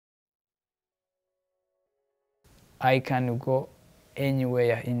I can go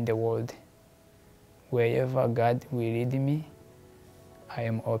anywhere in the world. Wherever God will lead me, I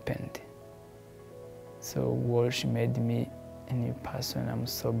am opened. So Walsh made me a new person. I'm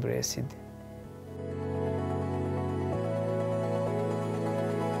so blessed.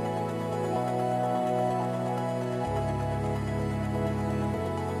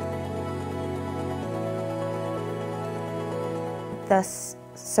 The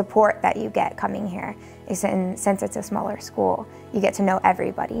support that you get coming here is since it's a smaller school, you get to know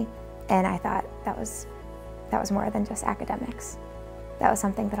everybody. And I thought that was more than just academics. That was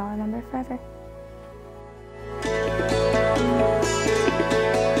something that I'll remember forever.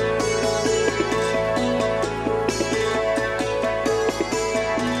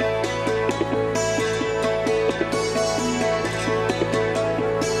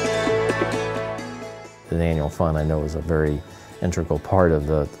 The annual fund, I know, is a very integral part of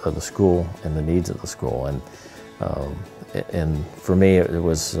the school and the needs of the school, and for me it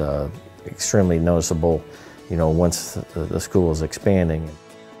was extremely noticeable, you know, once the school was expanding.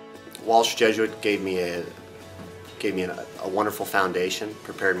 Walsh Jesuit gave me a wonderful foundation,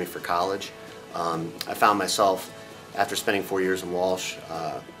 prepared me for college. I found myself, after spending 4 years in Walsh,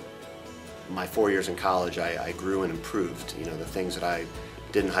 my 4 years in college, I grew and improved. You know, the things that I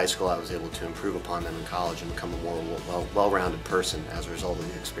did in high school, I was able to improve upon them in college and become a more well-rounded person as a result of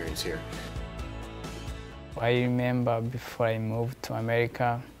the experience here. I remember before I moved to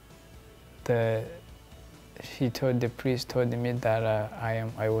America, the priest told me that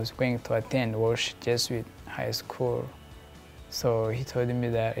I was going to attend Walsh Jesuit High School. So he told me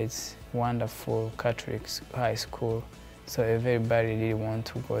that it's wonderful Catholic high school. So everybody really want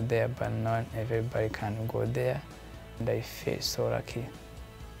to go there, but not everybody can go there. And I feel so lucky.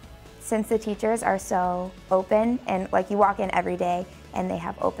 Since the teachers are so open, and like you walk in every day and they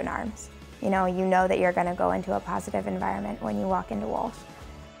have open arms. You know that you're going to go into a positive environment when you walk into Walsh.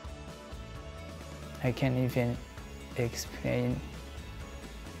 I can't even explain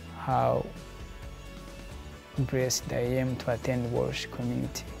how blessed I am to attend Walsh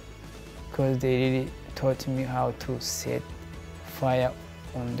community, because they really taught me how to set fire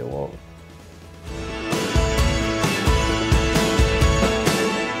on the wall.